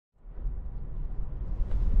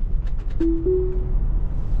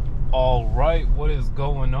All right, what is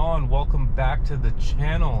going on? Welcome back to the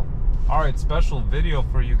channel. All right, special video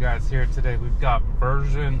for you guys here today. We've got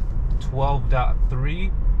version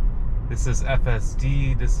 12.3. This is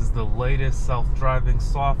FSD. This is the latest self-driving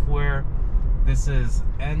software. This is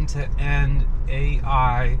end-to-end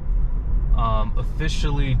AI,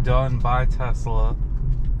 officially done by Tesla,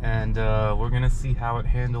 and we're gonna see how it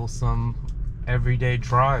handles some everyday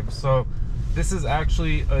drives. So this is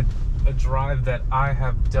actually a drive that I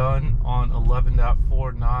have done on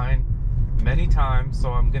 11.49 many times,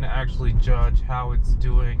 so I'm gonna actually judge how it's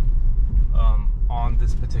doing on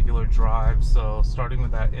this particular drive. So starting with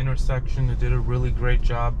that intersection, it did a really great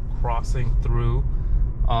job crossing through,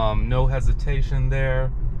 no hesitation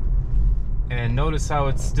there. And notice how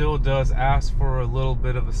it still does ask for a little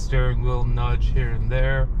bit of a steering wheel nudge here and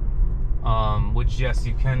there, which yes,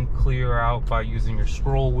 you can clear out by using your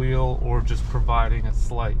scroll wheel or just providing a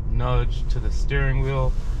slight nudge to the steering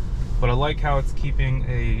wheel. But I like how it's keeping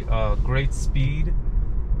a great speed.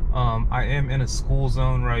 I am in a school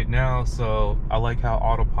zone right now, so I like how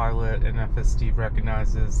Autopilot and FSD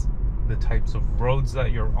recognizes the types of roads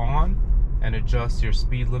that you're on and adjusts your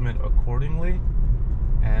speed limit accordingly.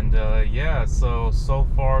 And yeah, so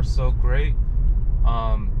far so great.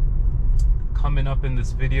 Coming up in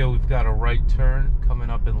this video, we've got a right turn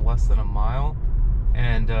coming up in less than a mile,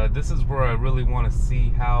 and this is where I really want to see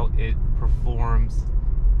how it performs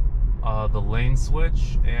the lane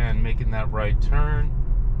switch and making that right turn.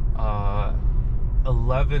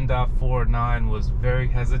 11.49 was very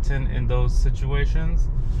hesitant in those situations,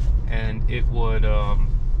 and it would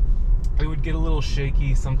get a little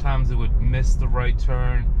shaky. Sometimes it would miss the right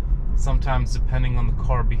turn. Sometimes, depending on the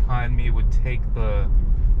car behind me, it would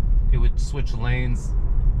switch lanes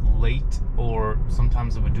late, or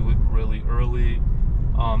sometimes it would do it really early.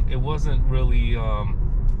 It wasn't really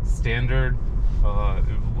standard.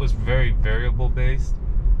 It was very variable based.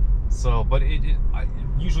 So, but it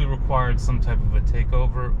usually required some type of a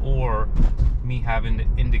takeover, or me having to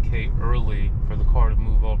indicate early for the car to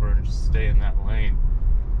move over and just stay in that lane.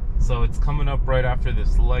 So it's coming up right after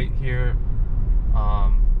this light here.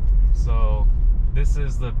 So this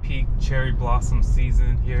is the peak cherry blossom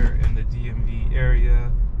season here in the DMV area,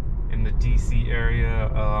 in the DC area.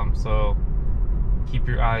 So keep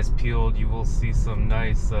your eyes peeled. You will see some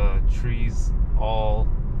nice trees all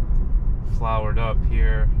flowered up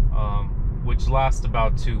here, which last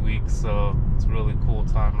about 2 weeks. So it's a really cool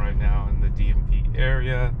time right now in the DMV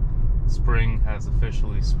area. Spring has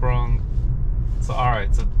officially sprung. So all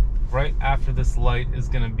right, so right after this light is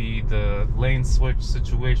going to be the lane switch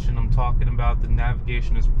situation I'm talking about. The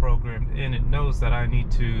navigation is programmed in. It knows that I need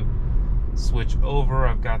to switch over.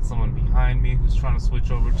 I've got someone behind me who's trying to switch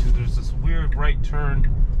over to. There's this weird right turn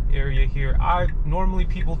area here. Normally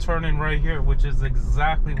people turn in right here, which is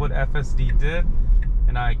exactly what FSD did,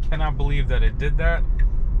 and I cannot believe that it did that.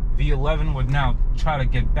 V11 would now try to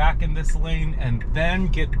get back in this lane and then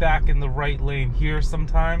get back in the right lane here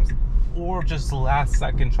sometimes, or just last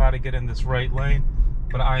second try to get in this right lane.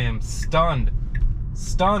 But I am stunned,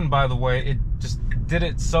 by the way. It just did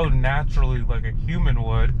it so naturally, like a human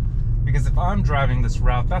would, because if I'm driving this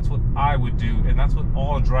route, that's what I would do, and that's what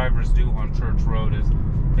all drivers do on Church Road. Is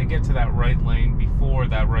they get to that right lane before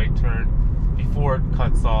that right turn, before it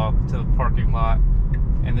cuts off to the parking lot,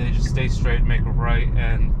 and they just stay straight and make a right.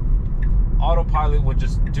 And Autopilot would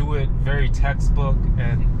just do it very textbook,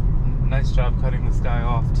 and nice job cutting this guy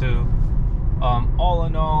off too. All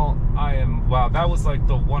in all, wow, that was like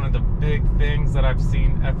one of the big things that I've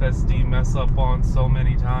seen FSD mess up on so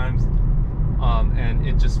many times. And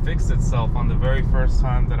it just fixed itself on the very first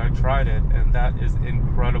time that I tried it, and that is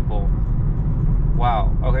incredible.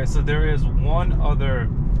 Wow. Okay, so there is one other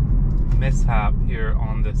mishap here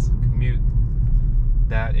on this commute,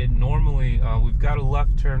 that it normally, we've got a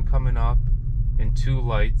left turn coming up in 2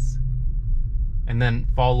 lights, and then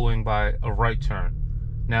following by a right turn.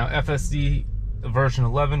 Now FSD version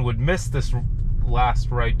 11 would miss this last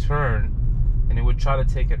right turn, and it would try to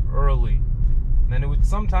take it early. And then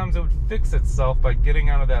sometimes it would fix itself by getting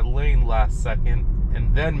out of that lane last second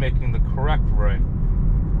and then making the correct right.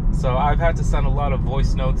 So I've had to send a lot of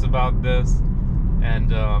voice notes about this,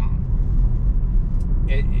 and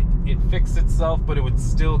it fixed itself, but it would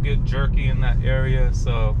still get jerky in that area.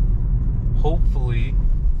 So hopefully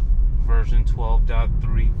version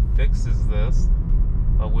 12.3 fixes this.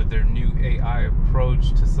 With their new AI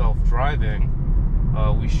approach to self-driving,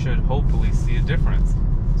 we should hopefully see a difference.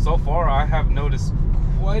 So far, I have noticed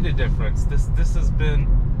quite a difference. This has been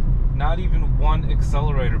not even one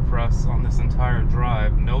accelerator press on this entire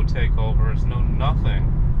drive, no takeovers, no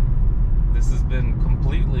nothing. This has been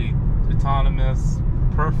completely autonomous,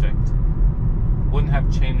 perfect. Wouldn't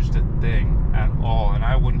have changed a thing at all, and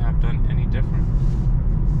I wouldn't have done any different.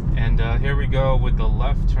 And here we go with the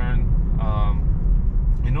left turn.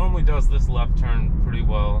 It normally does this left turn pretty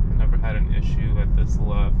well. I never had an issue at this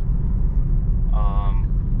left.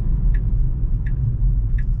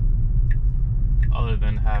 Other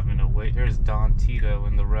than having to wait. Here's Don Tito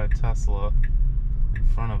in the red Tesla in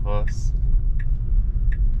front of us.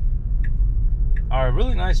 Alright,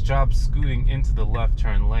 really nice job scooting into the left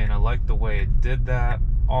turn lane. I like the way it did that.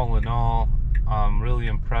 All in all, I'm really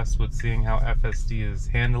impressed with seeing how FSD is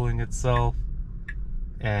handling itself.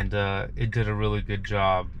 And it did a really good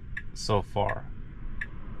job so far.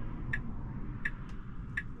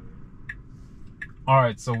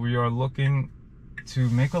 Alright, so we are looking to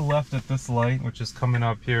make a left at this light, which is coming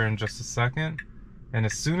up here in just a second. And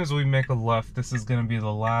as soon as we make a left, this is going to be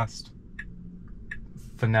the last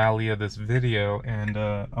finale of this video, and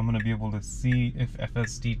I'm going to be able to see if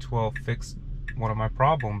FSD 12 fixed one of my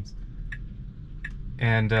problems.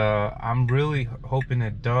 And I'm really hoping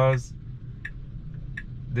it does.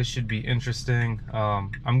 This should be interesting.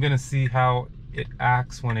 I'm going to see how it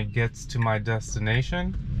acts when it gets to my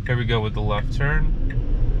destination. Here we go with the left turn.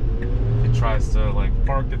 It tries to like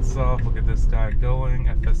park itself. Look at this guy going.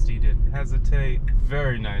 FSD didn't hesitate.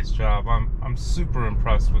 Very nice job. I'm super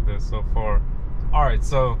impressed with this so far. Alright,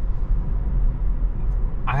 so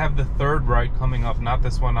I have the third right coming up. Not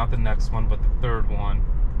this one, not the next one, but the third one.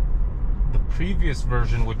 The previous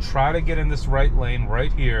version would try to get in this right lane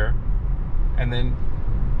right here and then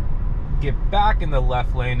get back in the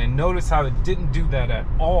left lane, and notice how it didn't do that at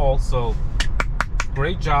all. So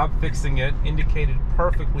great job fixing it. Indicated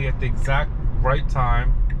perfectly at the exact right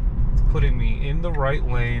time. It's putting me in the right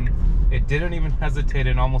lane. It didn't even hesitate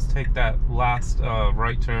and almost take that last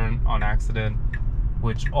right turn on accident,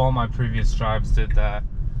 which all my previous drives did that.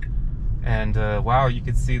 And wow, you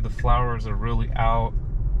can see the flowers are really out.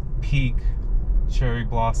 Peak cherry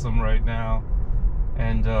blossom right now.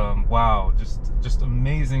 And wow, just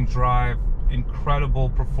amazing drive, incredible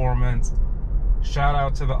performance. Shout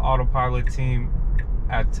out to the Autopilot team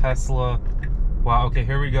at Tesla. Wow, okay,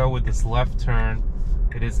 here we go with this left turn.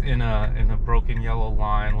 It is in a broken yellow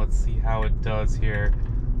line. Let's see how it does here.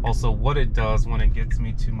 Also, what it does when it gets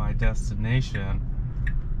me to my destination.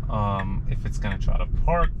 If it's gonna try to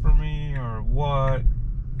park for me or what.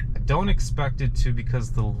 I don't expect it to,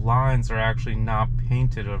 because the lines are actually not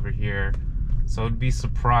painted over here. So I'd be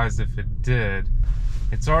surprised if it did.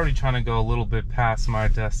 It's already trying to go a little bit past my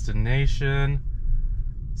destination.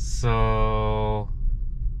 So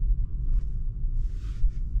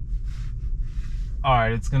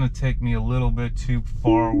alright, it's gonna take me a little bit too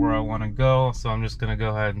far where I want to go, so I'm just gonna go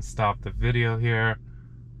ahead and stop the video here.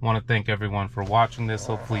 I want to thank everyone for watching this.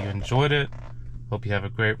 Hopefully you enjoyed it. Hope you have a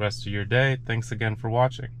great rest of your day. Thanks again for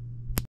watching.